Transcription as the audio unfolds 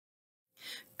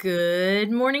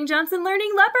Good morning, Johnson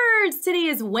Learning Leopards! Today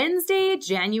is Wednesday,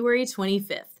 January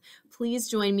 25th. Please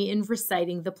join me in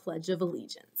reciting the Pledge of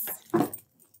Allegiance.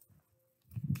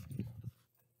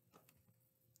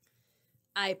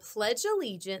 I pledge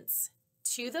allegiance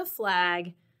to the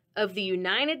flag of the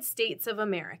United States of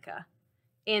America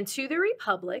and to the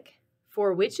republic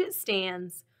for which it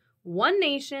stands, one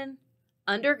nation,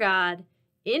 under God,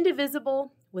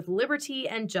 indivisible, with liberty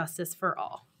and justice for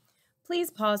all.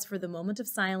 Please pause for the moment of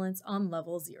silence on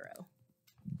level 0.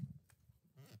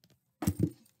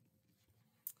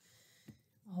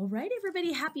 All right,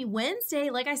 everybody, happy Wednesday.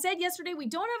 Like I said yesterday, we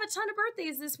don't have a ton of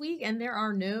birthdays this week, and there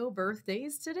are no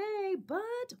birthdays today,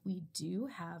 but we do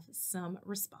have some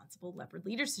responsible leopard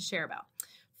leaders to share about.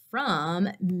 From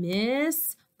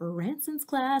Miss Branson's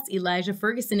class, Elijah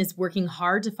Ferguson is working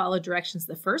hard to follow directions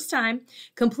the first time,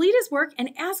 complete his work,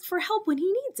 and ask for help when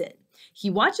he needs it. He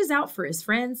watches out for his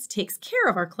friends, takes care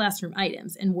of our classroom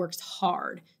items, and works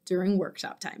hard during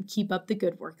workshop time. Keep up the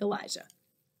good work, Elijah.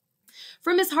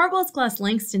 From Ms. Hartwell's class,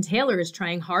 Langston Taylor is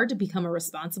trying hard to become a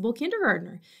responsible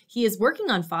kindergartner. He is working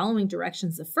on following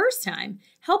directions the first time,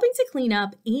 helping to clean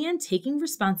up, and taking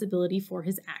responsibility for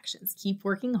his actions. Keep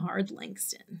working hard,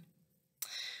 Langston.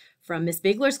 From Miss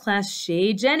Bigler's class,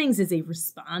 Shay Jennings is a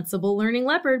responsible learning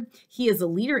leopard. He is a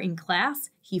leader in class.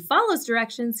 He follows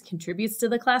directions, contributes to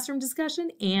the classroom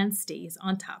discussion, and stays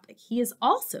on topic. He is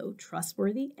also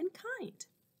trustworthy and kind.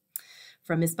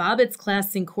 From Miss Bobbitt's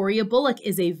class, Syncoria Bullock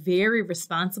is a very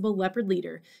responsible leopard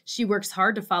leader. She works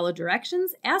hard to follow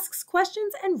directions, asks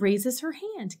questions, and raises her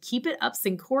hand. Keep it up,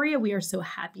 Syncoria. We are so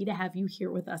happy to have you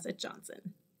here with us at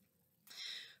Johnson.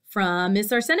 From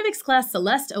Miss Arsenovich's class,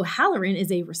 Celeste O'Halloran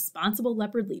is a responsible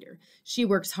leopard leader. She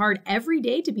works hard every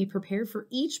day to be prepared for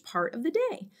each part of the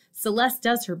day. Celeste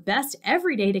does her best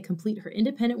every day to complete her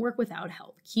independent work without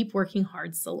help. Keep working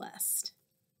hard, Celeste.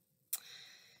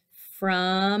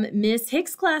 From Miss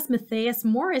Hicks' class, Matthias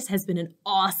Morris has been an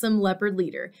awesome leopard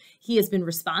leader. He has been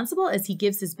responsible as he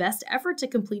gives his best effort to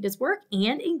complete his work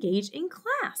and engage in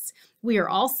class. We are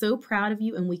all so proud of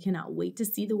you, and we cannot wait to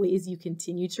see the ways you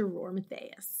continue to roar,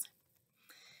 Matthias.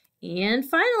 And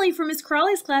finally, for Miss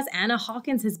Crawley's class, Anna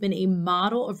Hawkins has been a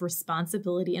model of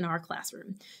responsibility in our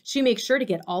classroom. She makes sure to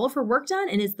get all of her work done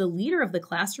and is the leader of the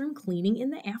classroom cleaning in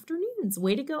the afternoons.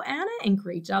 Way to go, Anna, and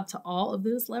great job to all of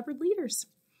those leopard leaders.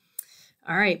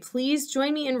 All right, please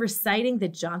join me in reciting the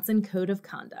Johnson Code of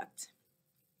Conduct.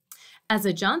 As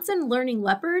a Johnson Learning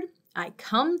Leopard, I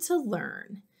come to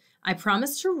learn. I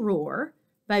promise to roar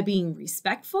by being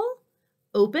respectful,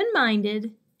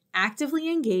 open-minded, actively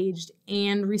engaged,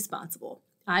 and responsible.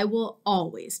 I will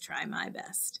always try my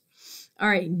best. All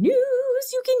right, news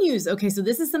you can use. Okay, so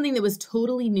this is something that was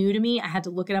totally new to me. I had to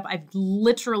look it up. I've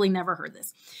literally never heard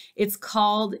this. It's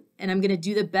called, and I'm going to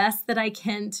do the best that I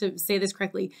can to say this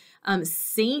correctly,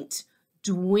 St.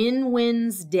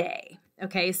 Dwynwen's Day.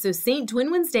 Okay, so St.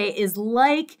 Dwynwen's Day is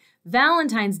like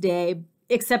Valentine's Day,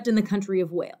 except in the country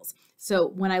of Wales. So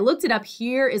when I looked it up,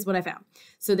 here is what I found.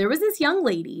 So there was this young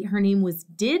lady. Her name was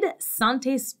Dyd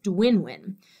Santes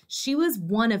Dwynwen. She was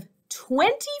one of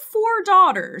 24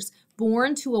 daughters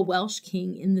born to a Welsh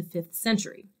king in the 5th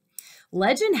century.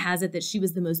 Legend has it that she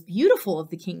was the most beautiful of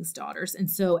the king's daughters,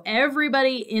 and so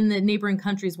everybody in the neighboring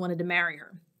countries wanted to marry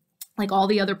her. Like all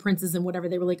the other princes and whatever,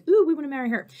 they were like, ooh, we want to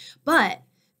marry her. But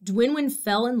Dwynwen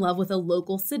fell in love with a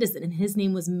local citizen, and his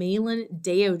name was Maelyn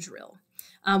Deodril.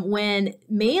 When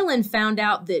Maelyn found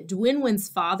out that Dwynwen's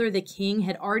father, the king,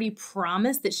 had already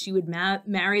promised that she would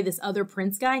marry this other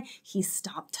prince guy, he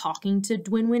stopped talking to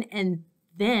Dwynwen, and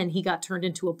then he got turned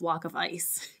into a block of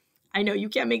ice. I know, you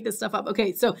can't make this stuff up.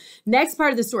 Okay, so next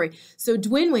part of the story. So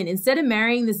Dwynwen, instead of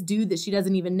marrying this dude that she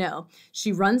doesn't even know,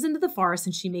 she runs into the forest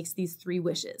and she makes these 3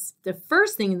 wishes. The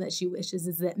first thing that she wishes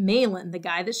is that Maelyn, the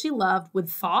guy that she loved, would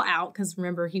thaw out, because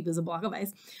remember, he was a block of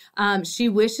ice. She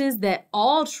wishes that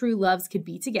all true loves could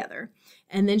be together.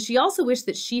 And then she also wished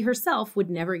that she herself would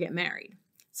never get married.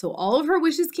 So all of her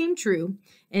wishes came true,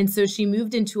 and so she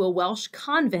moved into a Welsh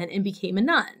convent and became a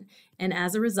nun. And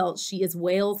as a result, she is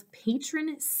Wales'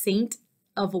 patron saint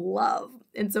of love.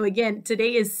 And so again,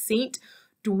 today is St.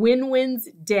 Dwynwen's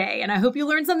Day, and I hope you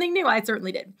learned something new. I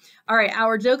certainly did. All right,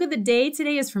 our joke of the day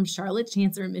today is from Charlotte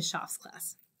Chancellor in Ms. Schaaf's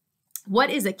class.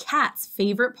 What is a cat's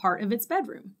favorite part of its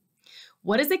bedroom?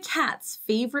 What is a cat's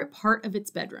favorite part of its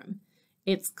bedroom?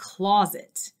 Its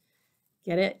closet.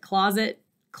 Get it? Closet.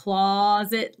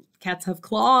 Closet. Cats have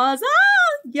claws.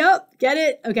 Ah, yep, get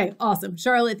it? Okay, awesome.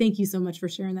 Charlotte, thank you so much for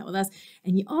sharing that with us.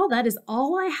 And y'all, that is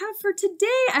all I have for today.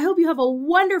 I hope you have a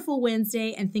wonderful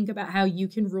Wednesday and think about how you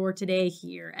can roar today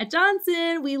here at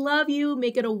Johnson. We love you.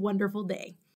 Make it a wonderful day.